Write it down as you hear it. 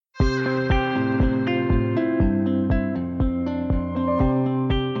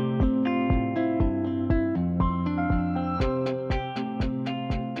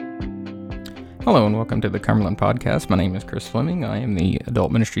Hello and welcome to the Cumberland Podcast. My name is Chris Fleming. I am the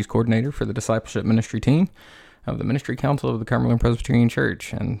Adult Ministries Coordinator for the Discipleship Ministry team of the Ministry Council of the Cumberland Presbyterian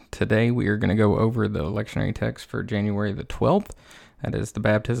Church. And today we are going to go over the lectionary text for January the 12th. That is the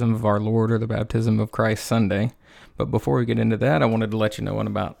Baptism of our Lord, or the Baptism of Christ Sunday. But before we get into that, I wanted to let you know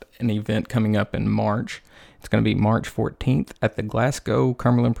about an event coming up in March. It's going to be March 14th at the Glasgow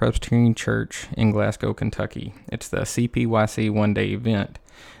Cumberland Presbyterian Church in Glasgow, Kentucky. It's the CPYC one-day event.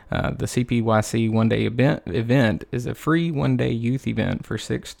 The CPYC one-day event is a free one-day youth event for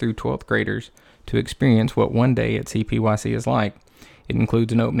 6th through 12th graders to experience what one day at CPYC is like. It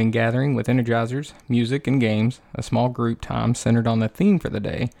includes an opening gathering with energizers, music, and games, a small group time centered on the theme for the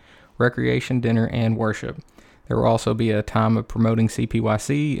day, recreation, dinner, and worship. There will also be a time of promoting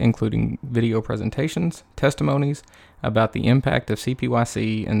CPYC, including video presentations, testimonies about the impact of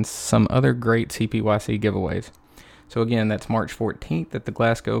CPYC, and some other great CPYC giveaways. So again, that's March 14th at the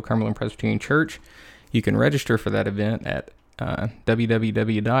Glasgow Cumberland Presbyterian Church. You can register for that event at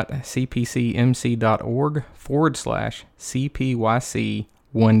www.cpcmc.org/CPYC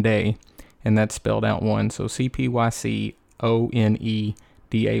one day, and that's spelled out one, so CPYC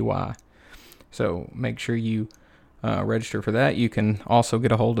ONEDAY. So make sure you register for that. You can also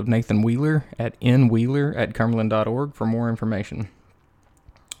get a hold of Nathan Wheeler at nwheeler@cumberland.org for more information.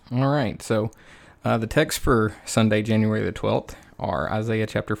 All right, so the text for Sunday, January the 12th, are Isaiah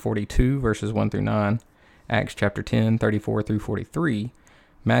chapter 42, verses 1 through 9, Acts chapter 10, 34 through 43,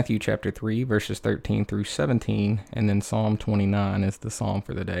 Matthew chapter 3, verses 13 through 17, and then Psalm 29 is the psalm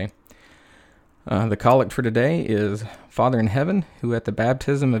for the day. The collect for today is, Father in heaven, who at the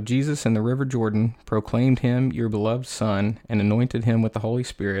baptism of Jesus in the river Jordan proclaimed him your beloved Son and anointed him with the Holy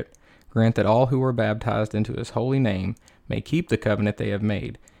Spirit, grant that all who are baptized into his holy name may keep the covenant they have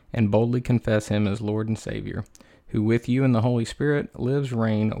made, and boldly confess him as Lord and Savior, who with you in the Holy Spirit lives,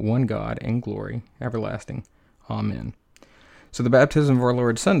 reign, one God, in glory, everlasting. Amen. So the Baptism of our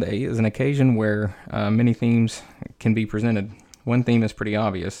Lord Sunday is an occasion where many themes can be presented. One theme is pretty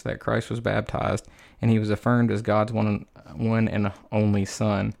obvious, that Christ was baptized, and he was affirmed as God's one and only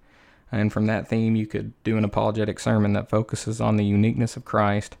Son. And from that theme, you could do an apologetic sermon that focuses on the uniqueness of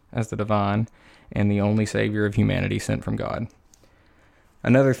Christ as the divine and the only Savior of humanity sent from God.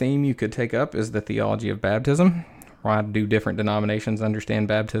 Another theme you could take up is the theology of baptism. Why do different denominations understand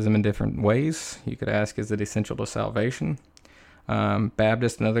baptism in different ways? You could ask, is it essential to salvation?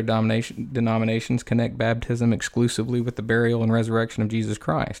 Baptists and other denominations connect baptism exclusively with the burial and resurrection of Jesus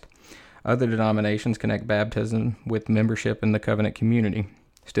Christ. Other denominations connect baptism with membership in the covenant community.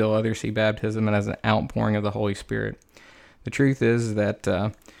 Still others see baptism as an outpouring of the Holy Spirit. The truth is that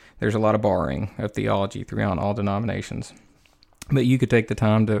there's a lot of borrowing of theology throughout all denominations. But you could take the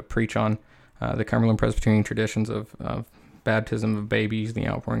time to preach on the Cumberland Presbyterian traditions of baptism of babies, the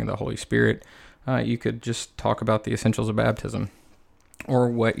outpouring of the Holy Spirit. You could just talk about the essentials of baptism, or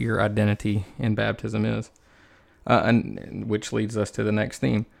what your identity in baptism is, and which leads us to the next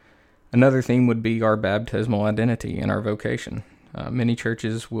theme. Another theme would be our baptismal identity and our vocation. Many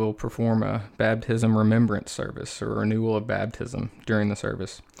churches will perform a baptism remembrance service, or a renewal of baptism during the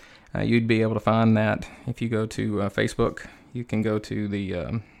service. You'd be able to find that if you go to Facebook. You can go to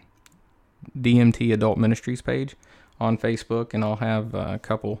the DMT Adult Ministries page on Facebook, and I'll have a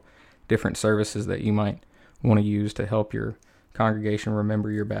couple different services that you might want to use to help your congregation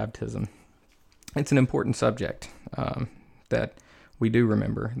remember your baptism. It's an important subject that we do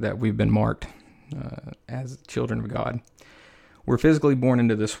remember, that we've been marked as children of God. We're physically born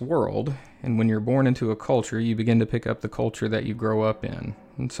into this world, and when you're born into a culture, you begin to pick up the culture that you grow up in.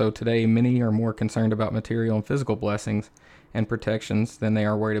 And so today, many are more concerned about material and physical blessings and protections than they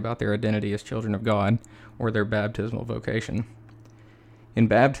are worried about their identity as children of God or their baptismal vocation. In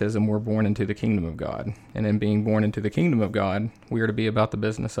baptism, we're born into the kingdom of God, and in being born into the kingdom of God, we are to be about the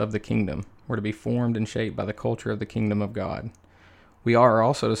business of the kingdom. We're to be formed and shaped by the culture of the kingdom of God. We are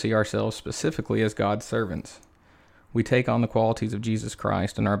also to see ourselves specifically as God's servants. We take on the qualities of Jesus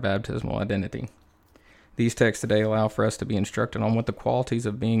Christ in our baptismal identity. These texts today allow for us to be instructed on what the qualities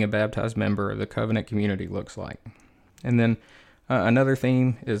of being a baptized member of the covenant community looks like. And then another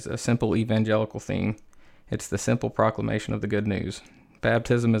theme is a simple evangelical theme. It's the simple proclamation of the good news.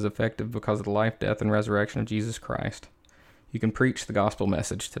 Baptism is effective because of the life, death, and resurrection of Jesus Christ. You can preach the gospel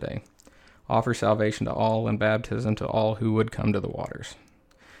message today. Offer salvation to all and baptism to all who would come to the waters.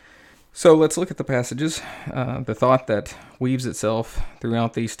 So let's look at the passages. The thought that weaves itself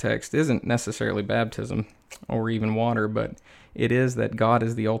throughout these texts isn't necessarily baptism or even water, but it is that God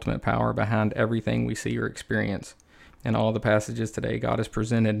is the ultimate power behind everything we see or experience. In all the passages today, God is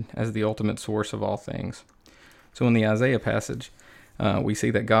presented as the ultimate source of all things. So in the Isaiah passage, we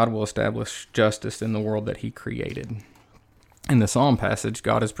see that God will establish justice in the world that he created. In the Psalm passage,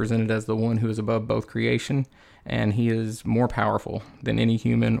 God is presented as the one who is above both creation, and he is more powerful than any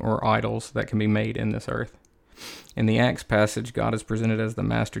human or idols that can be made in this earth. In the Acts passage, God is presented as the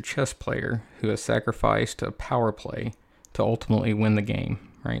master chess player who has sacrificed a power play to ultimately win the game,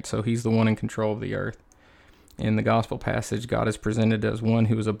 right? So he's the one in control of the earth. In the gospel passage, God is presented as one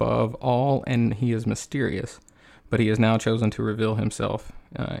who is above all, and he is mysterious, but he has now chosen to reveal himself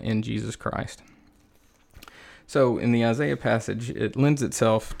in Jesus Christ. So in the Isaiah passage, it lends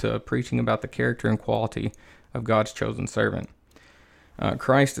itself to preaching about the character and quality of God's chosen servant.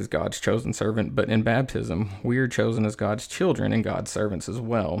 Christ is God's chosen servant, but in baptism, we are chosen as God's children and God's servants as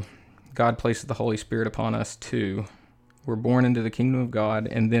well. God places the Holy Spirit upon us too. We're born into the kingdom of God,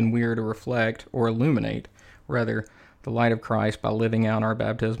 and then we are to reflect or illuminate, rather, the light of Christ by living out our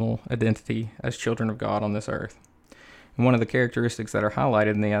baptismal identity as children of God on this earth. And one of the characteristics that are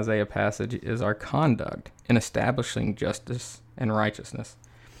highlighted in the Isaiah passage is our conduct in establishing justice and righteousness.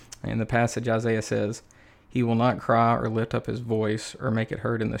 In the passage, Isaiah says, "He will not cry or lift up his voice or make it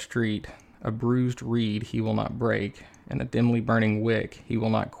heard in the street. A bruised reed he will not break, and a dimly burning wick he will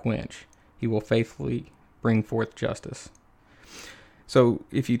not quench. He will faithfully bring forth justice." So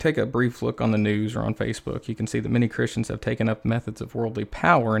if you take a brief look on the news or on Facebook, you can see that many Christians have taken up methods of worldly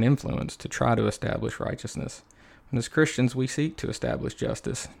power and influence to try to establish righteousness. And as Christians, we seek to establish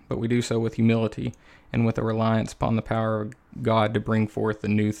justice, but we do so with humility and with a reliance upon the power of God to bring forth the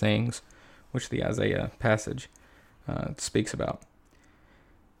new things, which the Isaiah passage speaks about.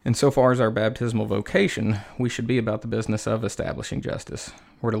 And so far as our baptismal vocation, we should be about the business of establishing justice.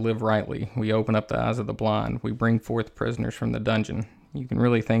 We're to live rightly. We open up the eyes of the blind. We bring forth prisoners from the dungeon. You can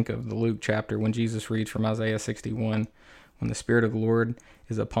really think of the Luke chapter when Jesus reads from Isaiah 61, "When the Spirit of the Lord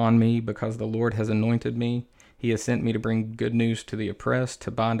is upon me, because the Lord has anointed me, he has sent me to bring good news to the oppressed,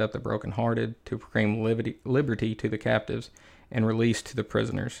 to bind up the brokenhearted, to proclaim liberty to the captives, and release to the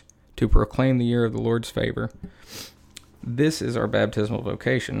prisoners, to proclaim the year of the Lord's favor." This is our baptismal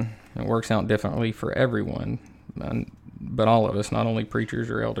vocation. It works out differently for everyone, but all of us, not only preachers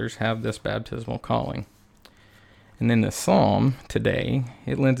or elders, have this baptismal calling. And in the psalm today,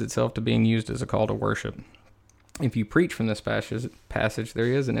 it lends itself to being used as a call to worship. If you preach from this passage, there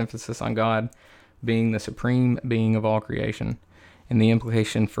is an emphasis on God being the supreme being of all creation. And the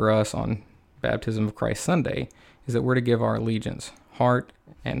implication for us on Baptism of Christ Sunday is that we're to give our allegiance, heart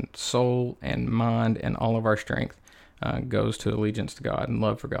and soul and mind and all of our strength goes to allegiance to God and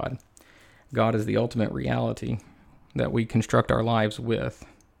love for God. God is the ultimate reality that we construct our lives with.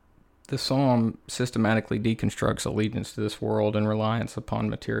 The psalm systematically deconstructs allegiance to this world and reliance upon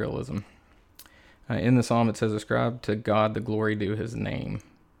materialism. In the psalm, it says, "Ascribe to God the glory due his name."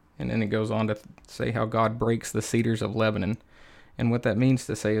 And then it goes on to say how God breaks the cedars of Lebanon. And what that means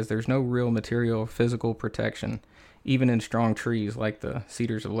to say is there's no real material physical protection, even in strong trees like the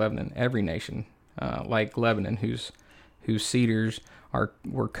cedars of Lebanon. Every nation, like Lebanon, whose cedars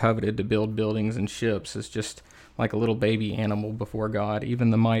were coveted to build buildings and ships, is just like a little baby animal before God.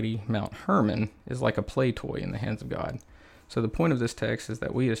 Even the mighty Mount Hermon is like a play toy in the hands of God. So the point of this text is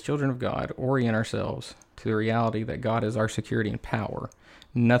that we as children of God orient ourselves to the reality that God is our security and power.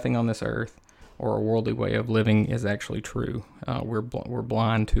 Nothing on this earth or a worldly way of living is actually true. We're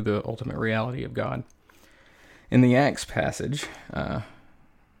blind to the ultimate reality of God. In the Acts passage,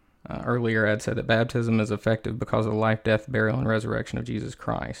 earlier I'd said that baptism is effective because of the life, death, burial, and resurrection of Jesus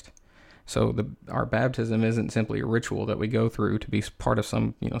Christ. So our baptism isn't simply a ritual that we go through to be part of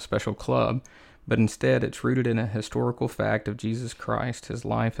some special club, but instead it's rooted in a historical fact of Jesus Christ, his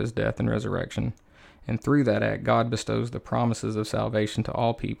life, his death, and resurrection. And through that act, God bestows the promises of salvation to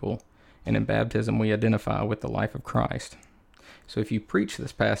all people, and in baptism we identify with the life of Christ. So if you preach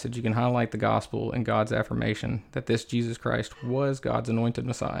this passage, you can highlight the gospel and God's affirmation that this Jesus Christ was God's anointed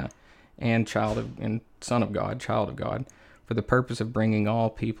Messiah and Son of God, child of God, for the purpose of bringing all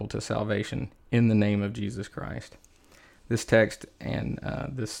people to salvation in the name of Jesus Christ. This text and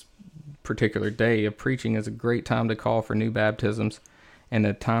this particular day of preaching is a great time to call for new baptisms and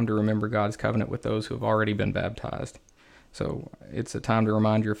a time to remember God's covenant with those who have already been baptized. So it's a time to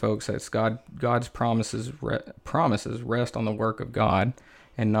remind your folks that God's promises rest on the work of God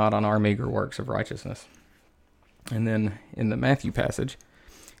and not on our meager works of righteousness. And then in the Matthew passage,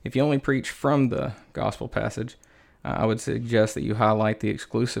 if you only preach from the gospel passage, I would suggest that you highlight the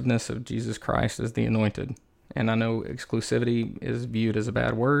exclusiveness of Jesus Christ as the anointed. And I know exclusivity is viewed as a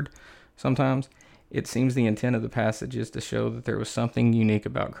bad word sometimes. It seems the intent of the passage is to show that there was something unique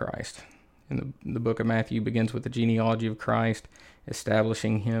about Christ. And the book of Matthew begins with the genealogy of Christ,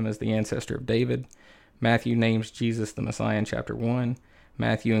 establishing him as the ancestor of David. Matthew names Jesus the Messiah in chapter 1.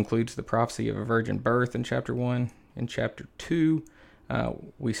 Matthew includes the prophecy of a virgin birth in chapter 1. In chapter 2,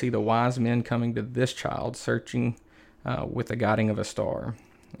 we see the wise men coming to this child, searching with the guiding of a star.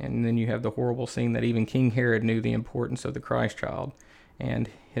 And then you have the horrible scene that even King Herod knew the importance of the Christ child, and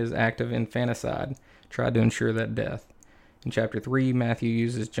his act of infanticide tried to ensure that death. In chapter 3, Matthew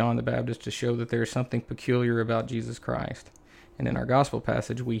uses John the Baptist to show that there is something peculiar about Jesus Christ. And in our gospel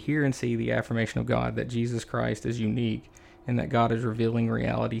passage, we hear and see the affirmation of God that Jesus Christ is unique and that God is revealing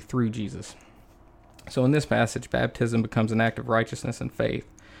reality through Jesus. So in this passage, baptism becomes an act of righteousness and faith,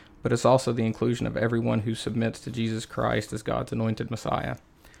 but it's also the inclusion of everyone who submits to Jesus Christ as God's anointed Messiah.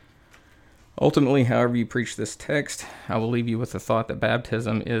 Ultimately, however you preach this text, I will leave you with the thought that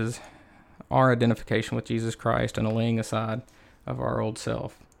baptism is our identification with Jesus Christ and a laying aside of our old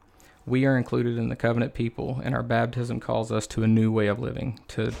self. We are included in the covenant people, and our baptism calls us to a new way of living,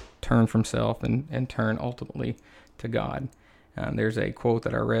 to turn from self and turn ultimately to God. There's a quote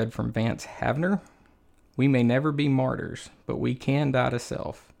that I read from Vance Havner. We may never be martyrs, but we can die to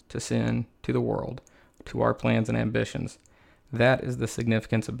self, to sin, to the world, to our plans and ambitions. That is the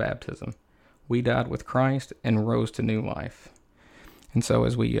significance of baptism. We died with Christ and rose to new life. And so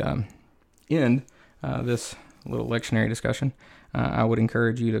as we end this little lectionary discussion, I would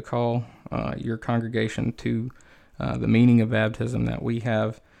encourage you to call your congregation to the meaning of baptism, that we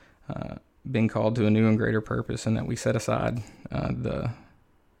have been called to a new and greater purpose, and that we set aside the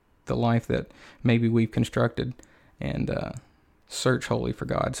life that maybe we've constructed and search wholly for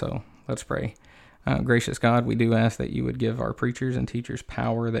God. So let's pray. Gracious God, we do ask that you would give our preachers and teachers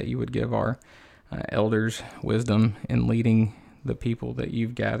power, that you would give our elders wisdom in leading the people that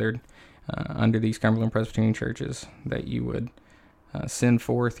you've gathered under these Cumberland Presbyterian churches, that you would send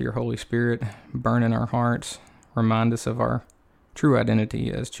forth your Holy Spirit, burn in our hearts, remind us of our true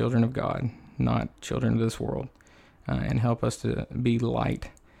identity as children of God, not children of this world, and help us to be light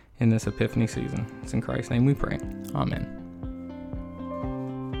in this Epiphany season. It's in Christ's name we pray. Amen.